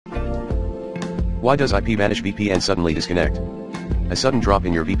Why does IPVanish VPN suddenly disconnect? A sudden drop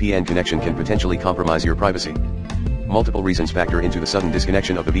in your VPN connection can potentially compromise your privacy. Multiple reasons factor into the sudden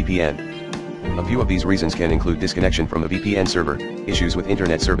disconnection of the VPN. A few of these reasons can include disconnection from a VPN server, issues with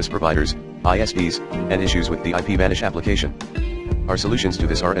internet service providers, ISPs, and issues with the IPVanish application. Our solutions to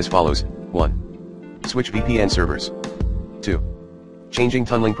this are as follows: 1. Switch VPN servers. 2. Changing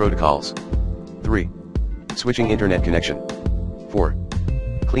tunneling protocols. 3. Switching internet connection. 4.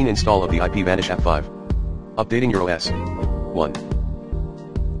 Clean install of the IPVanish app. 5. Updating your OS. 1.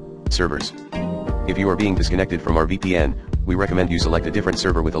 Servers. If you are being disconnected from our VPN, we recommend you select a different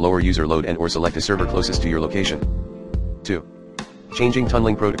server with a lower user load and/or select a server closest to your location. 2. Changing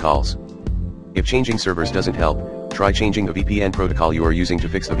tunneling protocols. If changing servers doesn't help, try changing the VPN protocol you are using to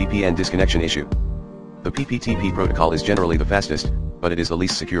fix the VPN disconnection issue. The PPTP protocol is generally the fastest, but it is the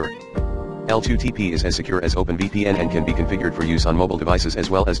least secure. L2TP is as secure as OpenVPN and can be configured for use on mobile devices as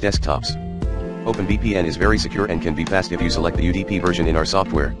well as desktops. OpenVPN is very secure and can be fast if you select the UDP version in our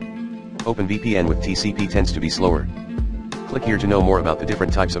software. OpenVPN with TCP tends to be slower. Click here to know more about the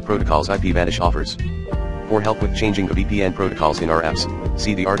different types of protocols IPVanish offers. For help with changing the VPN protocols in our apps,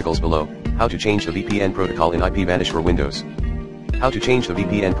 see the articles below: How to change the VPN protocol in IPVanish for Windows, How to change the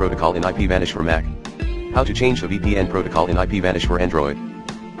VPN protocol in IPVanish for Mac, How to change the VPN protocol in IPVanish for Android,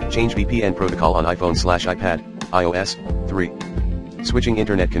 Change VPN protocol on iPhone/iPad, iOS. 3. Switching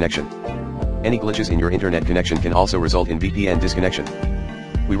internet connection. Any glitches in your internet connection can also result in VPN disconnection.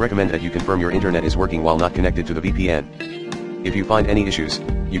 We recommend that you confirm your internet is working while not connected to the VPN. If you find any issues,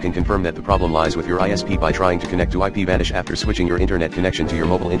 you can confirm that the problem lies with your ISP by trying to connect to IPVanish after switching your internet connection to your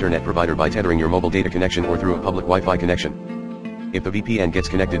mobile internet provider by tethering your mobile data connection or through a public Wi-Fi connection. If the VPN gets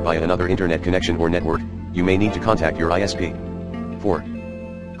connected by another internet connection or network, you may need to contact your ISP. 4.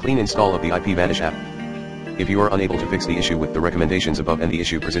 Clean install of the IPVanish app. If you are unable to fix the issue with the recommendations above and the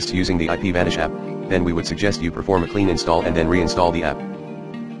issue persists using the IPVanish app, then we would suggest you perform a clean install and then reinstall the app.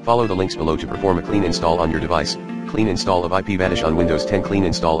 Follow the links below to perform a clean install on your device: clean install of IPVanish on Windows 10, clean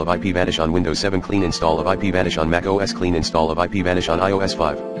install of IPVanish on Windows 7, clean install of IPVanish on Mac OS, clean install of IPVanish on iOS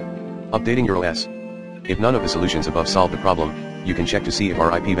 5. Updating your OS. If none of the solutions above solve the problem, you can check to see if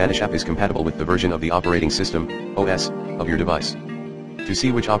our IPVanish app is compatible with the version of the operating system, OS, of your device. To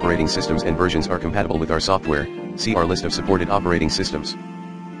see which operating systems and versions are compatible with our software, see our list of supported operating systems.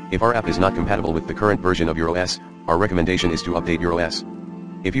 If our app is not compatible with the current version of your OS, our recommendation is to update your OS.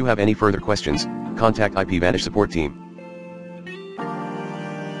 If you have any further questions, contact IPVanish support team.